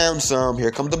 tone it down some.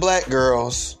 Here come the black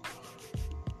girls.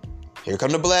 Here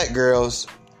come the black girls.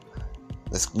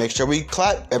 Let's make sure we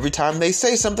clap every time they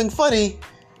say something funny.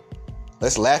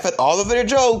 Let's laugh at all of their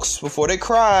jokes before they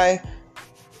cry.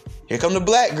 Here come the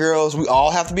black girls. We all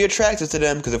have to be attracted to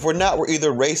them, because if we're not, we're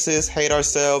either racist, hate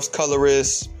ourselves,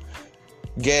 colorist,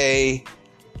 gay.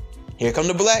 Here come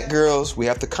the black girls. We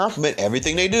have to compliment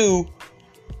everything they do.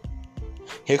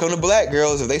 Here come the black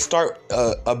girls. If they start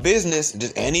a business,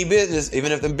 just any business,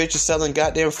 even if them bitches selling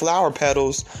goddamn flower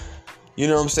petals, you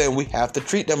know what I'm saying? We have to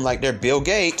treat them like they're Bill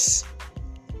Gates.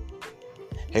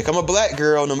 Here come a black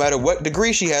girl. No matter what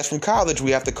degree she has from college,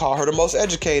 we have to call her the most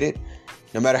educated.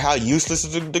 No matter how useless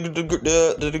the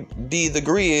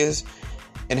degree is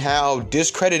and how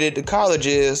discredited the college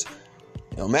is,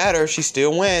 no matter, she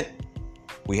still went.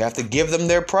 We have to give them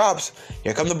their props.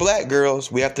 Here come the black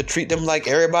girls. We have to treat them like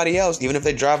everybody else, even if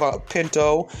they drive a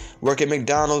Pinto, work at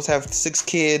McDonald's, have 6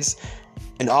 kids,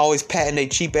 and always patting a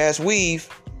cheap-ass weave.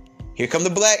 Here come the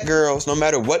black girls. No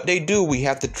matter what they do, we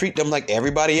have to treat them like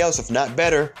everybody else, if not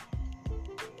better.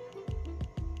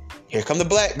 Here come the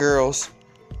black girls.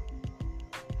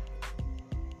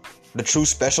 The true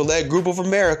special ed group of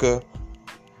America.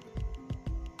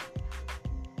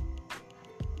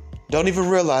 Don't even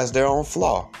realize their own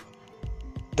flaw.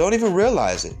 Don't even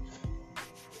realize it.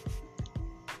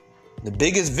 The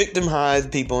biggest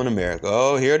victimized people in America.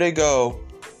 Oh, here they go.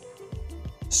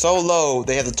 So low,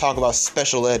 they have to talk about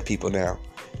special ed people now.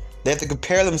 They have to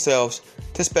compare themselves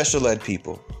to special ed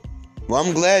people. Well,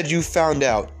 I'm glad you found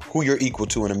out who you're equal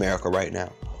to in America right now.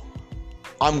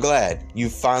 I'm glad you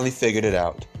finally figured it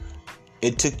out.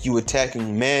 It took you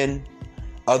attacking men,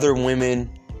 other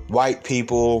women, white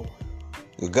people,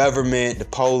 the government, the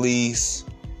police,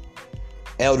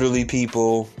 elderly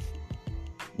people,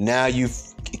 now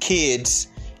kids,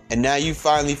 and now you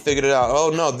finally figured it out.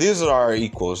 Oh no, these are our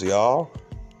equals, y'all.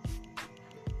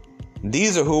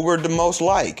 These are who we're the most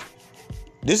like.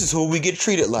 This is who we get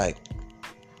treated like.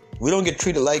 We don't get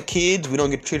treated like kids. We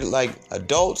don't get treated like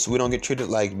adults. We don't get treated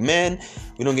like men.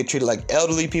 We don't get treated like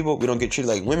elderly people. We don't get treated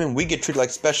like women. We get treated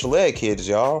like special ed kids,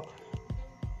 y'all.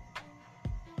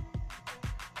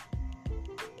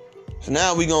 So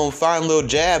now we gonna find little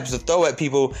jabs to throw at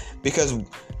people because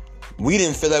we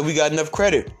didn't feel like we got enough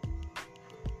credit.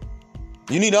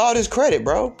 You need all this credit,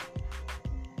 bro.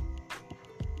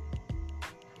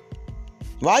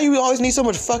 Why do you always need so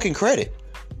much fucking credit?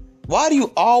 Why do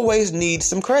you always need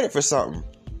some credit for something?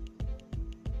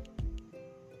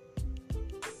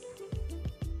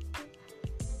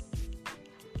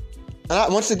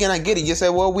 And once again, I get it. You say,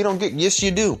 well, we don't get... Yes,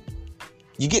 you do.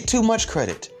 You get too much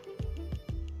credit.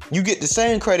 You get the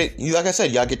same credit. Like I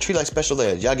said, y'all get treated like special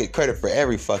ed. Y'all get credit for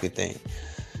every fucking thing.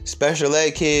 Special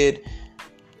ed kid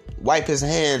wipe his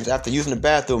hands after using the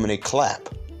bathroom and they clap.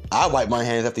 I wipe my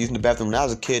hands after using the bathroom when I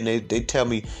was a kid and they tell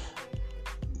me,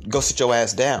 go sit your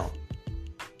ass down.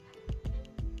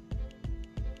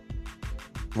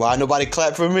 Why nobody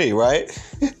clapped for me, right?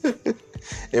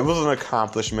 It was an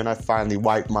accomplishment. I finally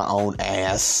wiped my own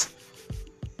ass.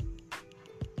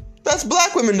 That's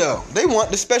black women though. They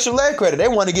want the special ed credit. They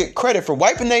want to get credit for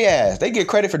wiping their ass. They get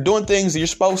credit for doing things that you're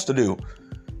supposed to do.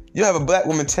 You have a black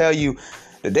woman tell you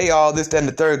that they all this, that, and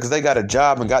the third because they got a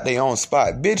job and got their own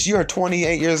spot. Bitch, you're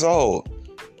 28 years old.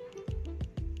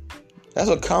 That's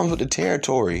what comes with the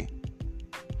territory.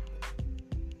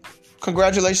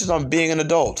 Congratulations on being an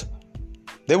adult.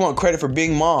 They want credit for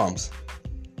being moms.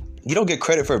 You don't get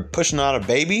credit for pushing out a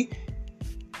baby.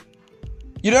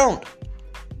 You don't.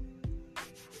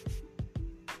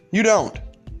 You don't.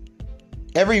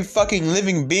 Every fucking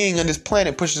living being on this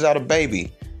planet pushes out a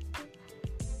baby.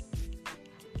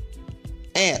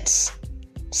 Ants,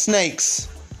 snakes,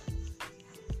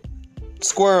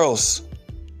 squirrels.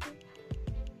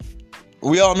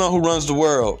 We all know who runs the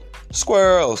world.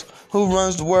 Squirrels. Who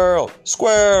runs the world?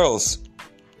 Squirrels.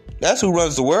 That's who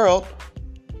runs the world.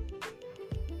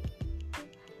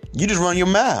 You just run your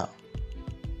mouth.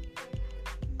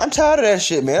 I'm tired of that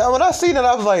shit, man. When I seen it,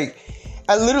 I was like,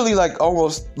 I literally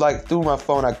almost threw my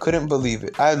phone. I couldn't believe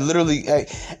it. I literally,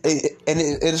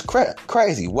 it is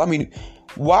crazy. Well, I mean,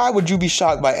 why would you be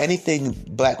shocked by anything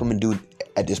black women do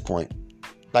at this point?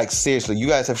 Like, seriously, you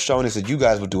guys have shown us that you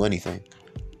guys will do anything.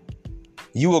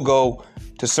 You will go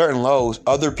to certain lows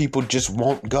other people just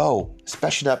won't go,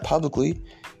 especially not publicly,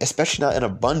 especially not in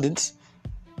abundance,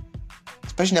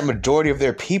 especially not majority of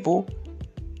their people.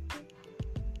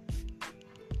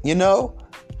 You know?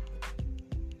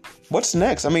 What's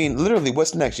next? I mean, literally,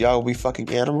 what's next? Y'all will be fucking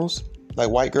animals like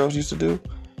white girls used to do?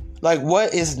 Like,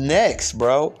 what is next,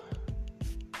 bro?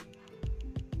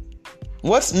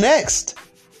 What's next?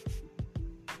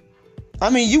 I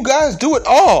mean, you guys do it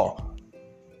all.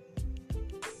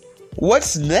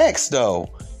 What's next, though?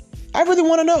 I really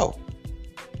want to know.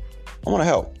 I want to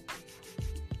help.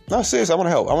 No, seriously, I want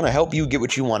to help. I want to help you get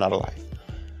what you want out of life.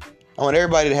 I want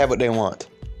everybody to have what they want.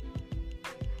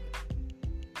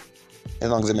 As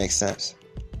long as it makes sense.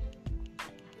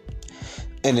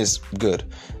 And it's good.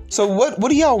 So what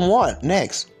do y'all want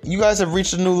next? You guys have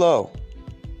reached a new low.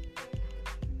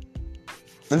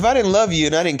 And if I didn't love you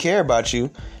and I didn't care about you,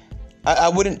 I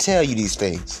wouldn't tell you these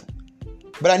things.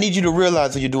 But I need you to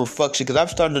realize when you're doing fuck shit, because I'm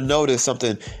starting to notice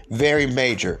something very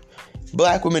major.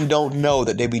 Black women don't know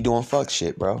that they be doing fuck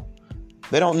shit, bro.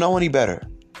 They don't know any better.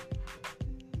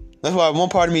 That's why one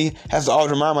part of me has to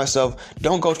always remind myself,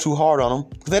 don't go too hard on them,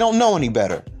 because they don't know any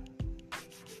better.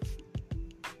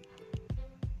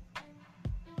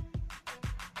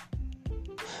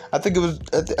 I think it was,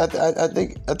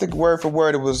 I think word for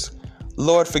word it was,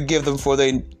 Lord forgive them for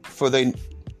they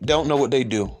don't know what they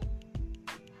do.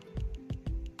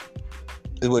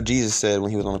 Is what Jesus said when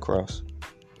he was on the cross.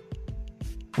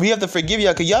 We have to forgive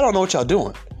y'all because y'all don't know what y'all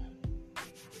doing.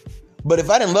 But if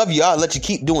I didn't love you, I'd let you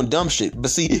keep doing dumb shit. But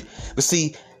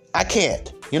see, I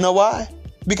can't. You know why?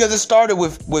 Because it started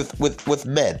with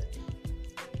men.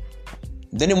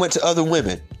 Then it went to other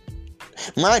women.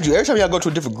 Mind you, every time y'all go to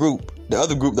a different group, the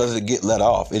other group doesn't get let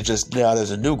off. It's just now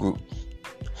there's a new group.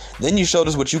 Then you showed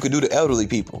us what you could do to elderly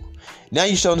people. Now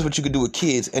you showed us what you could do with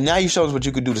kids. And now you showed us what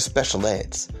you could do to special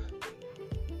eds.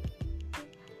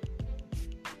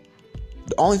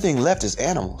 The only thing left is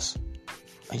animals.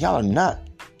 And y'all are not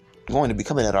going to be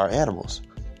coming at our animals.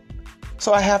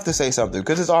 So I have to say something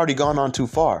because it's already gone on too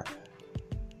far.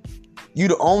 You're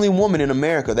the only woman in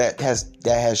America that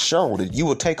has shown that you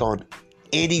will take on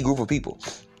any group of people.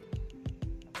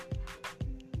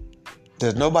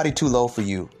 There's nobody too low for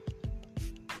you.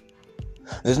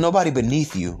 There's nobody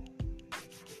beneath you.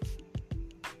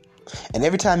 And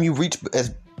every time you reach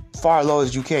as far low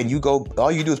as you can,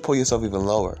 all you do is pull yourself even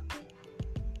lower.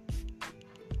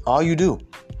 All you do.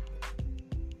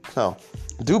 So,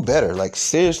 do better. Like,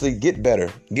 seriously, get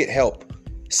better. Get help.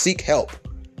 Seek help.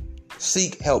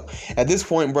 Seek help. At this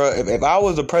point, bro, if I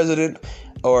was the president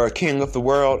or a king of the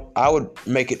world, I would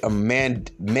make it a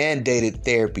mandated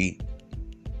therapy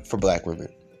for black women.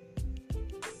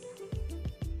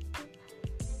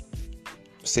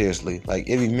 Seriously. Like,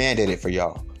 it'd be mandated for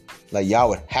y'all. Like, y'all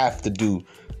would have to do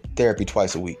therapy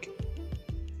twice a week.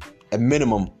 A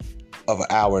minimum of an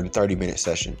hour and 30-minute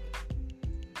session.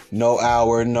 No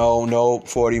hour, no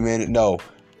 40-minute, no.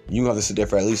 You have to sit there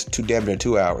for at least damn near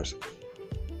 2 hours.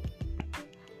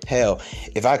 Hell,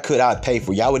 if I could, I'd pay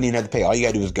for it. Y'all wouldn't even have to pay. All you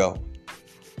gotta do is go.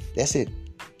 That's it.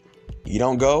 You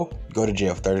don't go to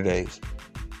jail for 30 days.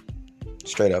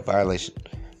 Straight up violation.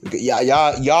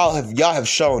 Y'all have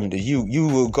shown that you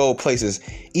will go places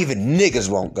even niggas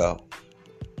won't go.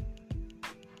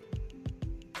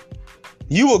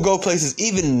 You will go places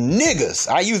even niggas.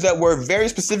 I use that word very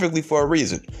specifically for a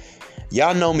reason.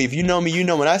 Y'all know me. If you know me, you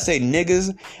know when I say niggas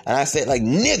and I say like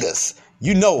niggas,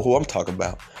 you know who I'm talking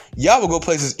about. Y'all will go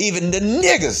places even the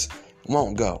niggas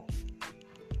won't go.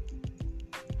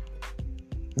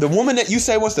 The woman that you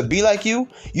say wants to be like you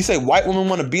say white women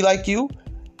want to be like you,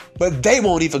 but they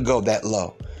won't even go that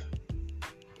low.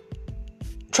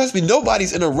 Trust me,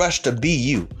 nobody's in a rush to be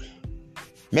you.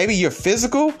 Maybe you're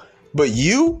physical, but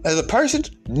you as a person,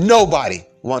 nobody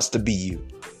wants to be you.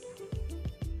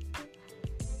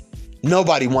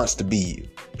 Nobody wants to be you.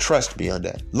 Trust me on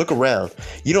that. Look around.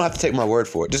 You don't have to take my word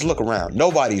for it. Just look around.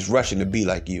 Nobody's rushing to be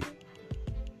like you.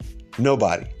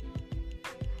 Nobody.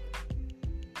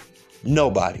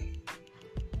 Nobody.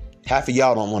 Half of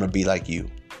y'all don't want to be like you.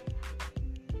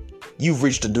 You've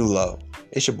reached a new low.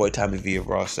 It's your boy Tommy V of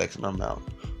Raw Sex, and I'm out.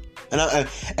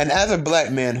 And as a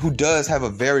black man who does have a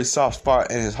very soft spot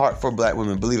in his heart for black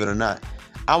women, believe it or not,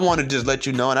 I want to just let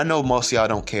you know, and I know most of y'all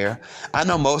don't care. I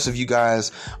know most of you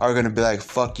guys are going to be like,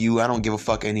 fuck you, I don't give a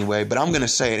fuck anyway, but I'm going to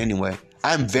say it anyway.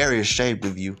 I'm very ashamed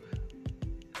of you.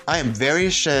 I am very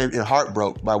ashamed and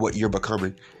heartbroken by what you're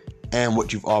becoming and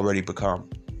what you've already become.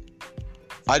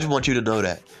 I just want you to know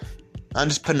that. I'm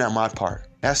just putting out my part.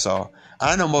 That's all.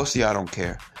 I know most of y'all don't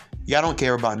care. Y'all don't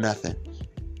care about nothing.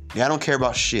 Y'all don't care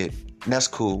about shit. And that's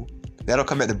cool. That'll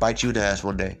come back to bite you in the ass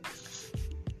one day.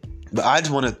 But I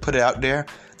just want to put it out there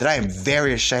that I am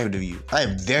very ashamed of you. I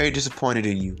am very disappointed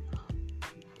in you.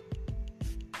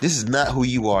 This is not who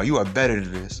you are. You are better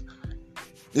than this.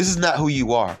 This is not who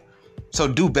you are. So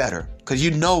do better. Because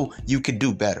you know you can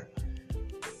do better.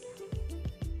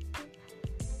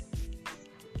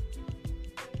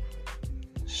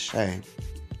 Shame.